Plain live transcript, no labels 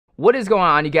What is going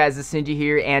on, you guys? It's Ninja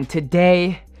here, and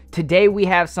today we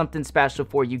have something special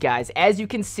for you guys. As you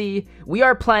can see, we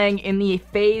are playing in the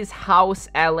FaZe House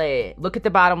LA. Look at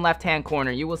the bottom left-hand corner.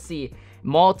 You will see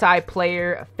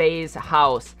multiplayer FaZe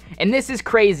House, and this is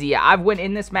crazy. I've went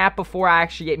in this map before I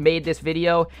actually made this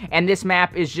video, and this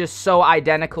map is just so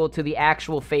identical to the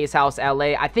actual FaZe House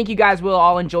LA. I think you guys will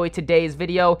all enjoy today's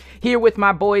video here with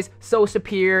my boys So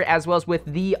Superior, as well as with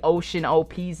the Ocean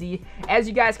OPZ. As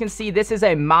you guys can see, this is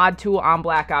a mod tool on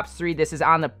Black Ops 3. This is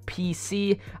on the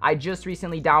PC. I just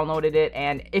recently downloaded it,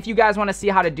 and if you guys want to see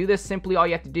how to do this, simply all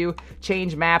you have to do,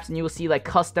 change maps, and you will see like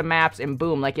custom maps, and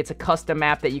boom, like it's a custom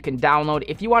map that you can download.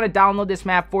 If you want to download this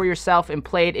map for yourself and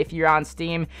play it if you're on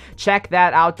Steam, check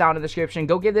that out down in the description.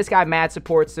 Go give this guy mad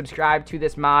support, subscribe to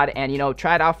this mod, and, you know,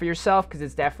 try it out for yourself because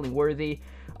it's definitely worthy.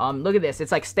 Look at this.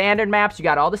 It's like standard maps. You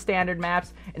got all the standard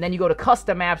maps, and then you go to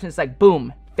custom maps, and it's like,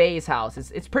 boom, FaZe House.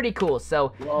 It's pretty cool.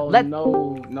 So,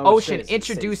 Ocean,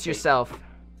 introduce yourself.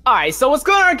 Alright, so what's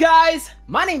going on, guys?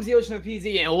 My name's the Ocean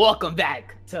OPZ, and welcome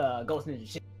back to Ghost Ninja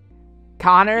Shit.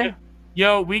 Connor? Yeah.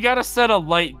 Yo, we gotta set a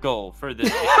light goal for this.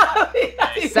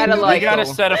 Set a light We gotta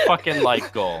goal. set a fucking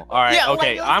light goal. All right, Yeah,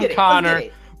 okay. let's I'm Connor,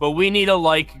 but we need a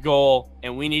like goal,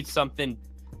 and we need something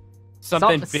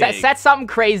big. Set something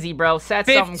crazy, bro. Set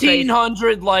something crazy.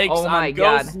 1,500 likes on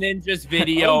God. Ghost Ninja's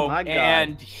video, Oh my God.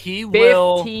 and he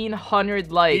will.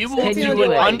 1,500 likes. He will Can do you an do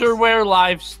it? underwear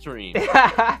live stream.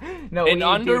 No, An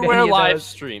underwear live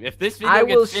stream. If this video I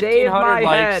will gets shave 1,500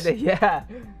 my likes, head. Yeah.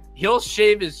 he'll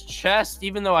shave his chest,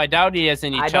 even though I doubt he has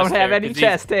any I chest don't have hair, any 'cause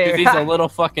chest hair. Because he's a little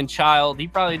fucking child. He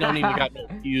probably don't even got no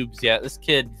pubes yet. This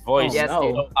kid voice Yes, is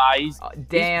dude. so high. He's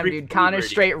Damn, pretty dude. Connor puberty.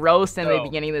 straight roast in the So,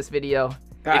 beginning of this video.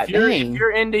 God if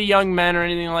you're into young men or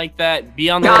anything like that, be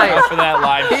on the Guys, lookout for that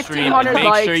live stream. And 1,500 make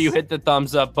sure likes. you hit the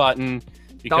thumbs up button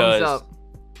because Thumbs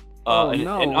up.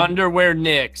 an underwear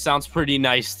Nick sounds pretty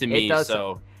nice to me. does.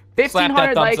 So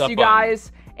 1,500 thumbs likes, up you button.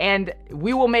 guys, and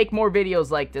we will make more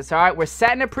videos like this. All right, we're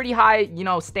setting a pretty high, you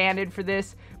know, standard for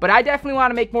this, but I definitely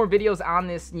want to make more videos on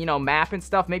this, you know, map and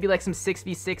stuff. Maybe like some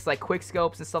 6v6 like quick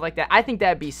scopes and stuff like that. I think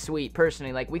that'd be sweet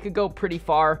personally. Like we could go pretty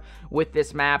far with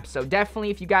this map. So definitely,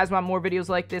 if you guys want more videos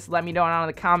like this, let me know down in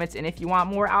the comments. And if you want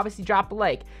more, obviously drop a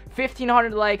like.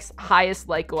 1,500 likes, highest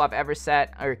like goal I've ever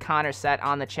set, or Connor set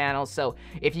on the channel. So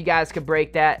if you guys could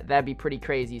break that, that'd be pretty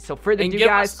crazy. So for the and new give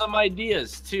guys, us some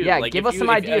ideas too. yeah, like give us some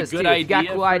ideas too. If you got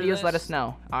cool ideas, let us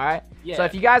know. All right. Yeah. So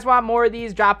if you guys want more of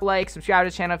these, drop a like, subscribe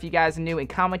to the channel if you guys are new, and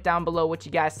comment down below what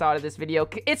you guys thought of this video.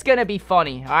 It's gonna be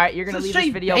funny. All right, you're gonna leave this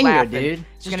video laughing. Dude.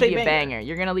 It's gonna be a banger.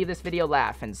 You're gonna leave this video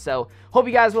laughing. So hope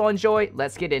you guys will enjoy.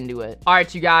 Let's get into it. All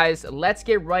right, you guys, let's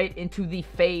get right into the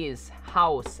FaZe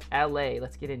House LA.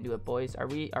 Let's get into it, boys. Are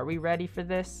we ready for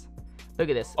this? Look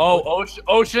at this. Oh,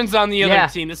 Ocean's on the other Yeah.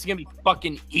 team. This is gonna be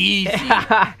fucking easy.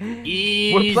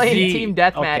 Easy. We're playing team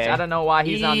deathmatch. Okay. I don't know why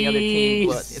he's on the other team,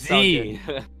 but it's all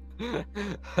good.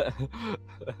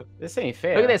 This ain't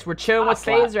fair. Look at this. We're chilling with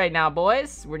slap. FaZe right now,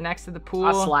 boys. We're next to the pool.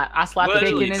 I slapped the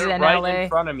Literally, Kicking booties. it they're in right LA. in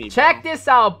front of me. Check this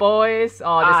out, boys.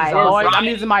 Oh, this is awesome. I'm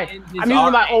using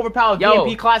my overpowered Yo,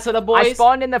 VMP class of the boys. I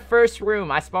spawned in the first room.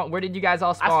 Where did you guys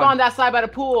all I spawn? spawned outside by the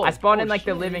pool. I spawned in like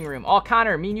the shit. living room. Oh,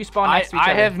 Connor, me and you spawned next to each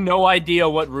I other. have no idea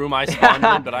what room I spawned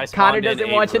in, but I spawned Connor in doesn't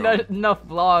a watch room. enough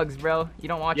vlogs, bro. You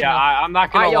don't watch Yeah, enough. I'm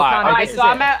not gonna Alright, yo, lie. Connor, Alright, this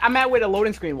so is I'm at where the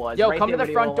loading screen was. Yo, right come to there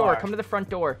the where front they all door. are. Come to the front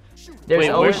door. There's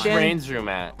Wait, where's Ocean. Rain's room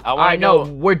at? I All want right, to no,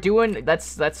 go. we're doing.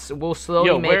 We'll slowly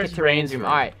Yo, make it where's to Rain's Rain's room.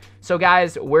 room? All right, so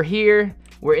guys, we're here.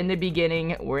 We're in the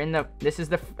beginning. We're in the. This is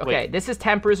the. Okay, Wait. this is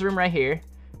Temper's room right here.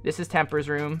 This is Temper's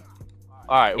room.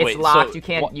 All right, It's wait. locked. So,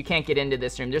 you can't get into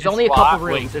this room. There's It's only a couple locked?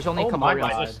 rooms. Wait. There's only a Oh couple my rooms.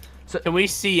 God. So Can we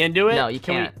see into it? no, you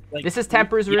Can we, can't. like, This is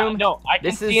Temper's yeah, room. no, I can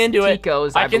This see is into it.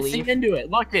 Tico's, I I can believe. see into it.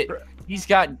 Look it. He's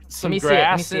got some me see it, let me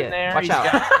grass see in it. there. Watch He's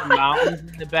out. got some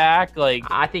mountains in the back. Like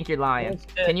I think you're lying.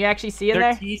 Oh, shit. Can you actually see in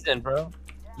they're there? teasing, bro.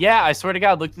 Yeah, I swear to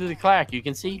God, look through the crack. You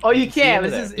can see. Oh, you see can.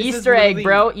 into This there. is Easter egg, literally-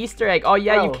 bro. Easter egg. Oh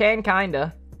yeah, you Bro. can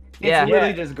kinda. It's Yeah.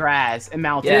 literally just grass and Yeah.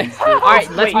 mountains. All right,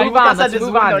 let's Wait, move look on. outside Let's this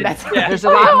move window, on. that's- Yeah. There's a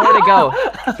lot more to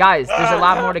go, guys. There's a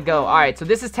lot more to go. All right, so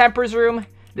this is Temper's room.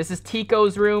 This is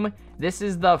Tico's room. This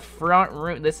is the front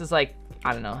room. This is like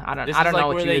I don't know. I don't This know is, like, what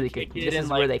where you they really kick could. it This and, is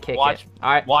like, where they kick watch- it.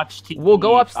 All right. Watch TV. We'll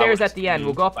go upstairs I at the end.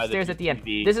 We'll go by upstairs at the end.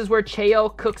 TV. This is where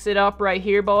Cheo cooks it up right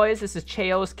here, boys. This is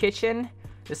Cheo's kitchen.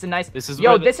 This is nice. This is Yo,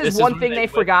 where the- this is this is one where thing they they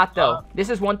whip forgot though. up. This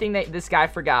is one thing that this guy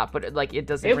forgot, but like it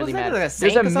doesn't It really was like matter. a There's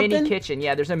sink a or mini something? kitchen.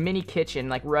 Yeah, there's a mini kitchen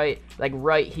like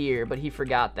right here, but he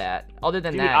forgot that. Other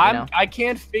than Dude, that, you know, I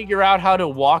can't figure out how to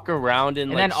walk around and,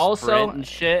 And like then also- sprint and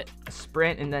shit.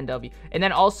 sprint and then W. And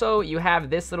then also you have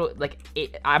this little like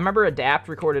I remember Adapt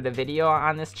recorded a video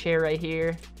on this chair right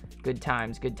here. Good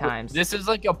times, good times. This is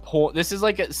like a this is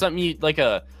like something you like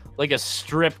a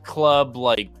strip club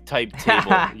type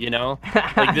table, you know?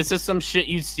 Like this is some shit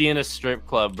you'd see in a strip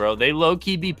club, bro. They low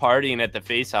key be partying at the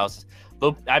FaZe house.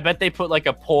 I bet they put like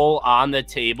a pole on the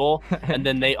table and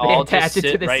then they all just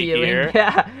sit right ceiling. Here.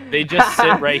 Yeah. They just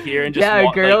sit right here and just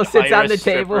a girl sits on the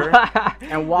table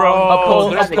and while a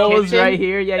pole's right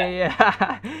here.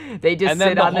 Yeah. They just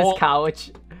sit on this couch.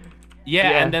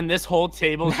 Yeah, and then this whole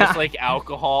table's just like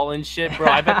alcohol and shit, bro.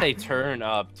 I bet they turn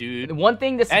up, dude. One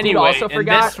thing this dude also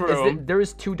forgot is that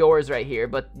there's 2 doors right here,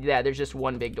 but yeah, there's just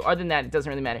 1 big door. Other than that, it doesn't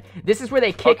really matter. This is where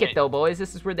they kick it, though, boys.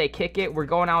 This is where they kick it. We're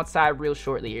going outside real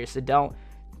shortly here, so don't,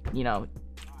 you know.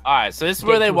 All right, so this is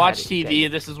where they watch TV.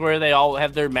 This is where they all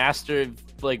have their master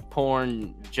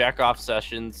porn jack-off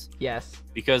sessions. Yes.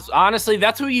 Because honestly,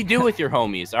 that's what you do with your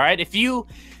homies. All right, if your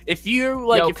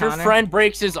friend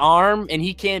breaks his arm and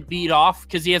he can't beat off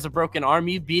because he has a broken arm,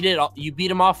 you beat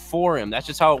him off for him. That's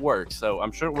just how it works. So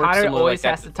I'm sure it works. Connor always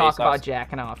has to talk about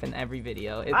jacking off in every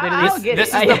video. I don't get it.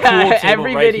 This is the pool table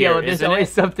every right video, here, there's always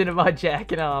something about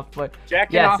jacking off. But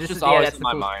jacking off is just always in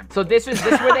my mind. So this is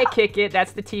where they kick it.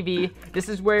 That's the TV. This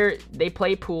is where they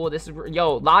play pool. This is where,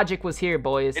 Logic was here,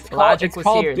 boys. Logic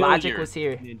was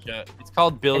here. Ninja. It's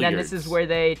called billiards. And then this is where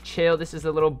they chill. This is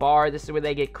a little bar. This is where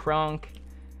they get crunk.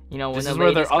 You know, when this the is where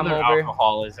ladies their come other over.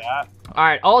 alcohol is at. All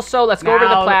right. Also, let's go over to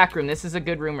the plaque room. This is a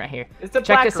good room right here.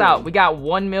 Check this out. We got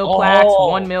 1 mil plaques,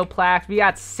 1 mil plaques. We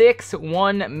got 6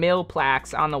 1 mil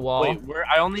plaques on the wall. Wait,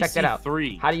 I only see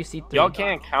 3. How do you see 3? Y'all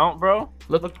can't count, bro.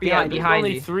 Look behind you.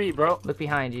 Only 3, bro. Look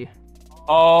behind you.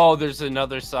 Oh, there's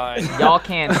another side. Y'all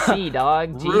can't see,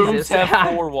 dog. Jesus. Rooms have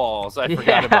 4 walls. I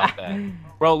forgot about that.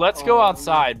 Bro, let's go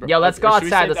outside, bro. Yo, let's go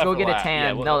outside. Let's go get a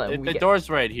tan. Yeah, no, the door's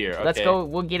right here. Okay. Let's go.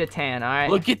 We'll get a tan. All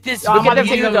right. Look at this. Look at the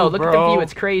view, though. Look at the view.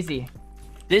 It's crazy.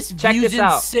 This Check view's this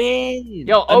out. insane.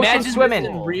 Yo, Ocean Imagine swimming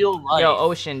in real life. Yo,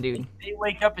 Ocean, dude. They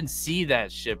wake up and see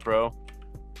that shit, bro.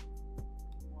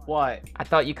 What? I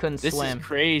thought you couldn't swim. This is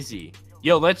crazy.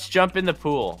 Yo, let's jump in the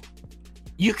pool.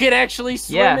 You can actually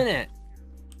swim in it.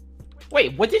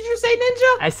 Wait, what did you say,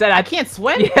 Ninja? I said I can't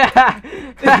swim? Yeah.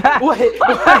 What?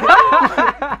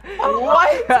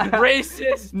 What?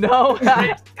 Racist. No.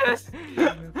 Racist.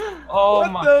 Oh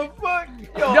what the fuck?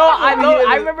 Yo, no,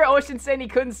 I remember Ocean saying he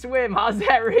couldn't swim. How's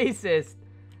that racist?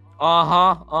 Yo,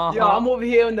 I'm over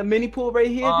here in the mini pool right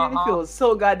here, dude. It feels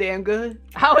so goddamn good.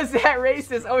 How is that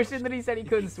racist? Ocean that he said he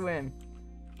couldn't swim.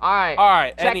 All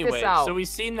right. Check Anyway, this out. so we've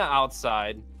seen the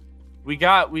outside.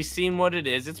 We seen what it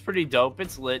is. It's pretty dope.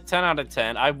 It's lit. 10 out of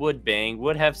 10. I would bang.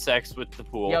 Would have sex with the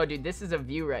pool. Yo, dude, this is a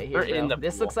view right here, in the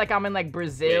This pool. looks like I'm in like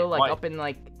Brazil, Wait, like up in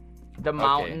like the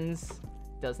mountains,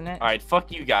 doesn't it? All right,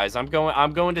 fuck you guys. I'm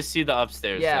going to see the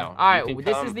upstairs now. All right,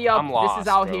 this is the up. Lost, this is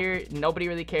out bro. here. Nobody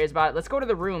really cares about it. Let's go to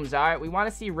the rooms. All right, we want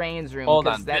to see Rain's room. Hold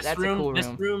on. That's a cool room. This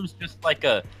room's just like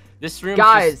a. This room.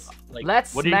 Guys, like,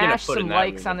 let's what are you gonna smash put in some that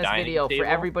likes room? on A this dining video table? for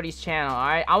everybody's channel,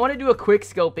 alright? I want to do a quick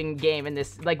scoping game in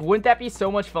this. Like, wouldn't that be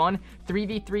so much fun?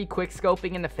 3v3 quick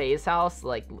scoping in the FaZe house?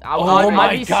 Like,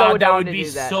 I'd be so down to do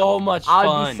that. So much fun.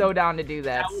 I'd be so down to do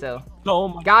that, so. So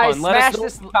much guys, fun. smash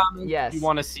this. Yes. If you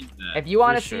want to see that. If you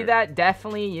want to see that,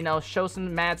 definitely, you know, show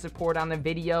some mad support on the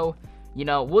video. You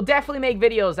know, we'll definitely make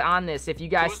videos on this if you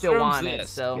guys still want it.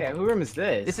 So. Yeah, who room is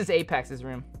this? This is Apex's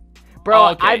room.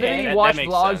 Bro, I literally watch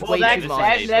vlogs sense. way too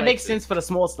much. That makes sense for the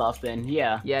small stuff then,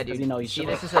 yeah. Yeah, dude. You know, See,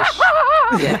 this is a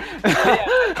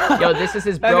Yo, this is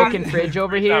his broken fridge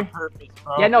over here.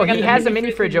 Yeah, no, he has a mini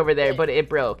fridge over there, but it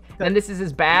broke. Then this is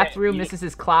his bathroom. This is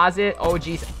his closet. Oh,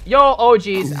 jeez. Yo, oh,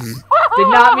 jeez. Did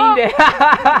not mean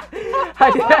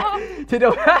to.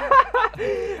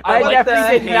 I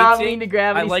definitely did not mean to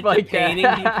grab any spike. I like the painting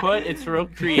he put. It's real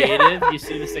creative. You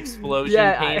see this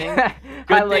explosion painting?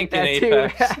 Good thinking,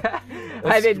 Apex.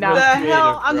 I did not. What the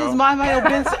hell? I'm just minding my own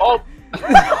business. Oh,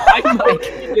 I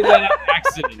did that on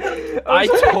accident.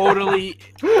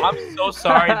 I'm so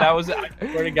sorry. That was. I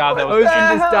swear to God, that was.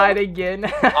 Ocean just died again.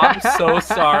 I'm so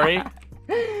sorry.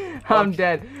 I'm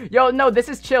dead. Yo, no, this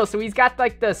is chill. So he's got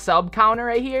like the sub counter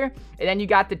right here, and then you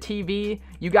got the TV.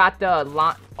 You got the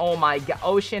oh my God,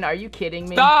 Ocean, are you kidding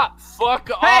me? Stop! Fuck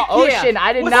off! Ocean,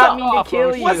 I did not mean to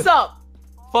kill you. What's up?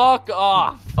 Fuck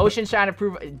off! Ocean's trying to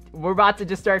prove. We're about to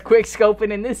just start quick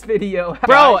scoping in this video.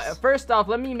 Bro, first off,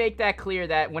 let me make that clear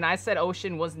that when I said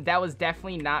Ocean wasn't, that was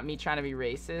definitely not me trying to be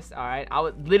racist. All right,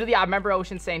 I remember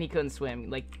Ocean saying he couldn't swim.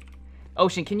 Like,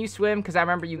 Ocean, can you swim? Because I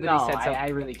remember you literally said something. I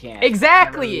really can't.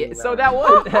 Exactly. Really so that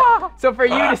was. So for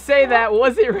you to say that,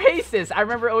 was it racist? I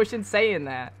remember Ocean saying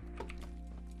that.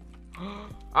 All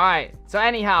right. So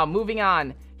anyhow, moving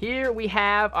on. Here we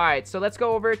have. All right. So let's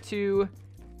go over to.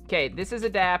 Okay, this is a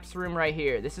Daps room right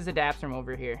here. This is a Daps room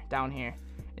over here, down here.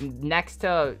 next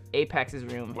to Apex's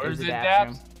room. Where's is the the daps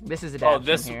room. daps? This is the daps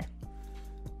this room here.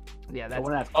 Yeah,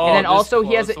 that's. Oh, and then this also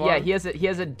he has close one? he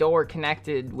has a door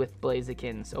connected with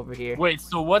Blazikins over here. Wait,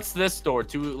 so what's this door?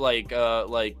 To like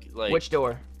Which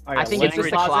door? Oh, I think it's just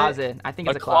a closet. I think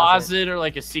it's a closet. or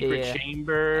like a secret Yeah.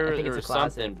 chamber I think it's or a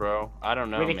closet. something, bro. I don't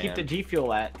know, Where they man. keep the G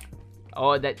Fuel at?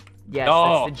 Oh, that. Yes,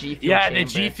 Oh, that's the G Fuel yeah, chamber. the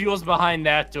G Fuel's behind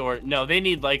that door. No, they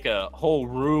need like a whole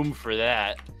room for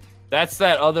that. That's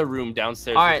that other room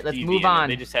downstairs. All with right, let's TV move in it. on.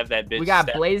 They just have that bitch. We got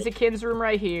stacked. Blaziken's room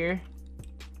right here,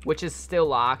 which is still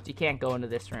locked. You can't go into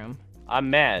this room. I'm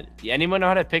mad. Anyone know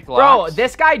how to pick Bro, locks?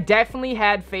 this guy definitely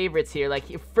had favorites here. Like,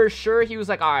 for sure, he was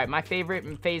like, all right, my favorite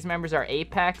FaZe members are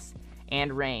Apex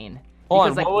and Rain. Hold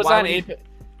Because, on, like, what was why on would he- Apex?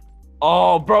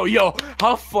 Oh, bro, yo,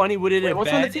 how funny would it have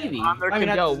what's been? on the TV? their I mean,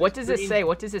 Yo, that's what does it green. say?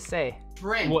 What does it say?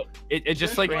 Shrimp. What? It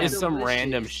just like Shrimp is some delicious.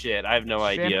 random shit. I have no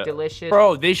Shrimp idea. delicious.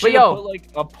 Bro, they should yo- have put like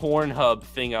a Pornhub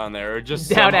thing on there, or just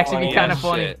That would some actually be kind of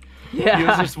funny funny. ass shit. He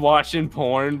was Yeah. just watching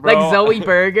porn, bro. Like Zoe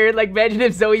Burger. Like, imagine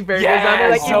if Zoe Burger's on there.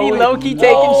 Like, Yes, he'd be Zoe- low-key Oh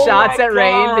taking shots my at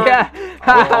Rain. God.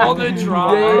 Yeah. All the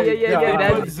drama. Yeah. They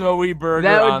That'd put be- Zoe Burger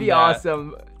That would on be that.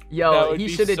 awesome. That Yo, would he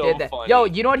be should have so did that. funny. Yo,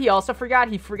 you know what he also forgot?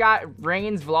 He forgot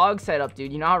Rain's vlog setup,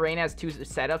 dude. You know how Rain has 2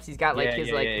 setups? He's got like Yeah, his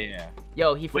yeah, like. yeah.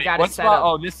 Yo, he Wait, forgot his what's setup.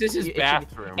 Oh, this is his It should be-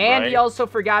 bathroom, And right? he also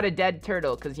forgot a dead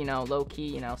turtle, cause you know, low key,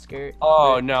 you know, skirt.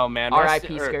 Oh no, man!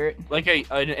 R.I.P. Rest- or- skirt. Like an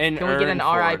Can we get urn an for it.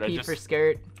 R.I.P. Just- for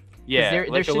skirt? 'Cause Yeah, there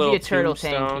like should a little be a turtle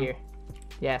tank tombstone. here.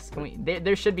 Yes, can we?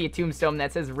 There should be a tombstone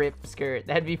that says "Rip Skirt."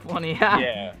 That'd be funny.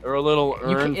 Yeah, or a little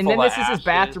You urn can, and full then this of is his ashes.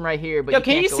 bathroom right here, but Yo, you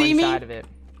can can't you go see me? inside of it.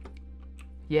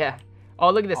 Yeah. Oh,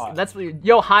 look at this. Oh. Let's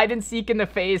yo hide and seek in the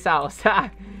FaZe house.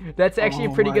 That's actually a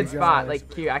Oh pretty my good spot. gosh.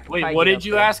 Like here, I can. Wait, probably what get did up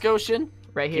you there. ask, Ocean?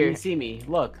 Right Can here. you see me?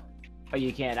 Look. Oh,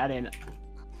 you can't. I didn't.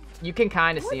 You can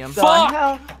kind of see him. The Fuck!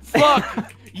 hell?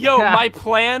 Fuck! Yo, my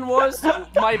plan was for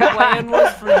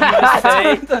you to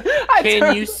say,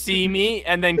 "Can you see me?"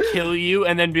 and then kill you,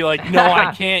 and then be like, "No,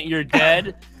 I can't. You're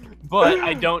dead." But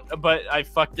I don't. But I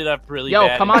fucked it up really Yo,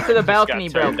 bad. come and out to the just got balcony,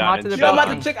 bro. turned Come on out to and the shit. Yo, I'm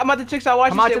balcony. about to trick shot. Watch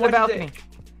Come this out shit, to the watch this balcony.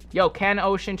 shit. Yo, Ken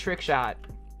Ocean trick shot.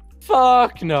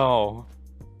 Fuck no.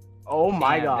 Oh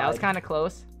my Damn, god. that was kind of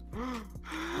close.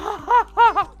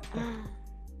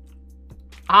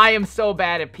 I am so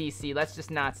bad at PC. Let's just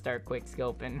not start quick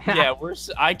scoping. Yeah,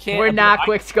 I can't. We're not I-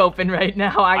 quick scoping right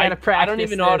now. I gotta practice. I don't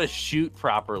even know how to this. shoot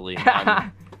properly. Yo,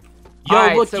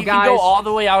 Alright, look, so you can go guys- all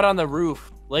the way out on the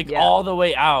roof, like Yeah. all the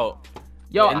way out.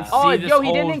 Yo, and oh, see this yo, he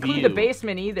didn't whole include the view.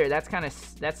 basement either. That's kind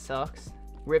of that sucks.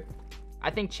 Rip. I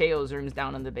think Cheo's room's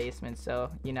down in the basement, so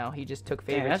you know he just took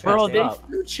favorites. that's from Bro, messed they up.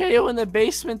 threw Cheo in the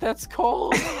basement. That's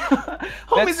cold.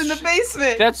 Homie's in the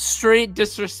basement. That's straight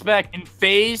disrespect. And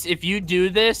FaZe, if you do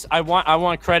this, I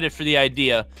want credit for the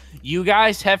idea. You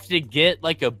guys have to get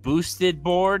like a boosted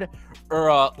board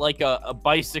or like a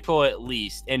bicycle at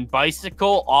least, and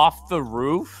bicycle off the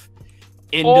roof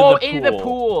into into the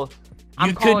pool. I'm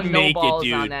You calling could no make it, balls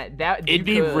dude. on that. That It'd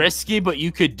you be could. risky, but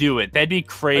you could do it. That'd be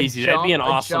crazy. That'd be an A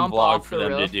awesome jump vlog off for the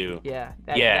them to roof. do. Yeah.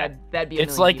 Yeah. That'd be.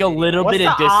 It's like a annoying. little What's bit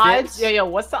the of distance. odds? Yo,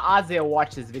 what's the odds they'll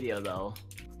watch this video though?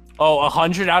 Oh,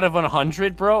 100 out of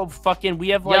 100, bro. Fucking, we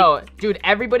have like. Yo, dude,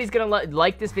 everybody's gonna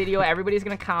like this video. Everybody's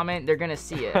gonna comment. They're gonna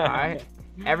see it. All right.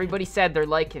 Everybody said they're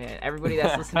liking it. Everybody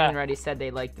that's listening already said they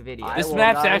liked the video. This will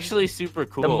map's not- actually super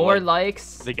cool. The more like,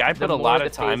 likes, the guy put the a lot more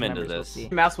of the time FaZe into members will this. see.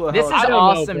 Mouse will This is help. I don't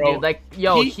know, awesome, bro. dude. Like,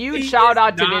 yo, huge PC shout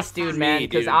out is to not this dude, for man, me,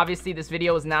 because dude. obviously this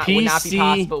video is not would not be PC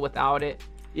possible without it.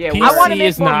 Yeah, PC I want to make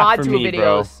is more not mod for tool me, bro.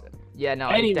 videos. Yeah, no,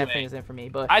 Anyway, it definitely isn't for me.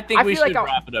 But I think we feel should like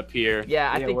wrap it up here. Yeah,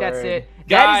 I Yeah, think that's word. it.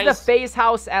 That is Guys- the FaZe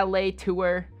House LA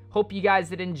tour. Hope you guys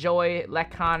did enjoy.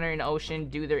 Let Connor and Ocean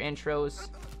do their intros.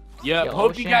 Yeah, Yo,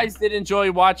 hope you Ocean. guys did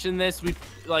enjoy watching this. We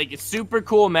like it's super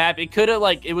cool map. It could have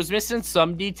like it was missing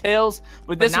some details,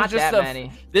 but this not was just that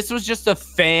many. This was just a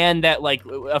fan that like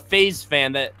a FaZe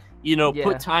fan that Yeah.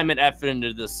 put time and effort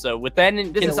into this. So with that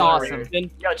in This is consideration,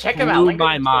 Yo, check him out. blew Link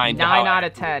my in the mind. Nine how out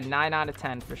of 10. 9 out of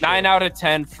 10 for sure. 9 out of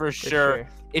 10 for sure.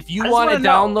 If you I just want to wanna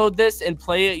know- download this and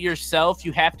play it yourself,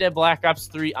 you have to have Black Ops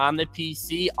 3 on the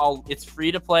PC. It's free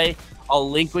to play. I'll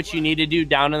link what you need to do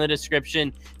down in the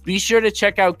description. Be sure to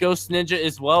check out Ghost Ninja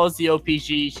as well as the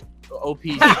OPG or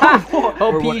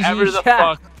whatever the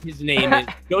fuck his name is.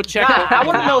 Go check Nah, out. I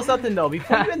want to know something though.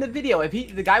 Before you end the video, if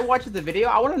the guy watches the video,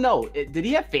 I want to know, did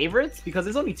he have favorites? Because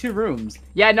there's only 2 rooms.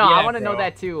 Yeah, no, Yeah, I want to know bro.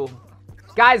 that too.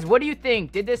 Guys, what do you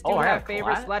think? Did this dude I have got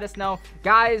favorites? collab? Let us know.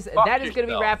 Guys, Fuck that is going to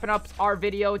be yourself. wrapping up our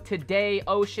video today.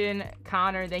 Ocean,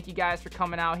 Connor, thank you guys for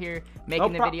coming out here,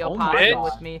 making the video Oh my possible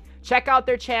God. with me. Check out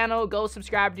their channel. Go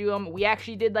subscribe to them. We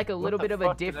actually did like a little the bit of a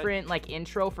fuck did I- different like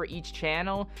intro for each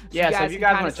channel. Yeah, so if you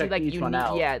guys kinda wanna check each one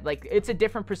out. Yeah, like it's a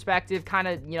different perspective, kind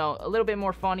of, you know, a little bit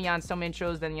more funny on some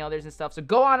intros than the others and stuff. So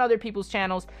go on other people's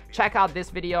channels. Check out this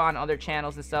video on other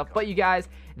channels and stuff. But you guys,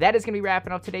 that is going to be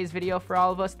wrapping up today's video for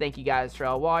all of us. Thank you guys for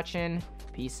all watching.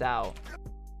 Peace out.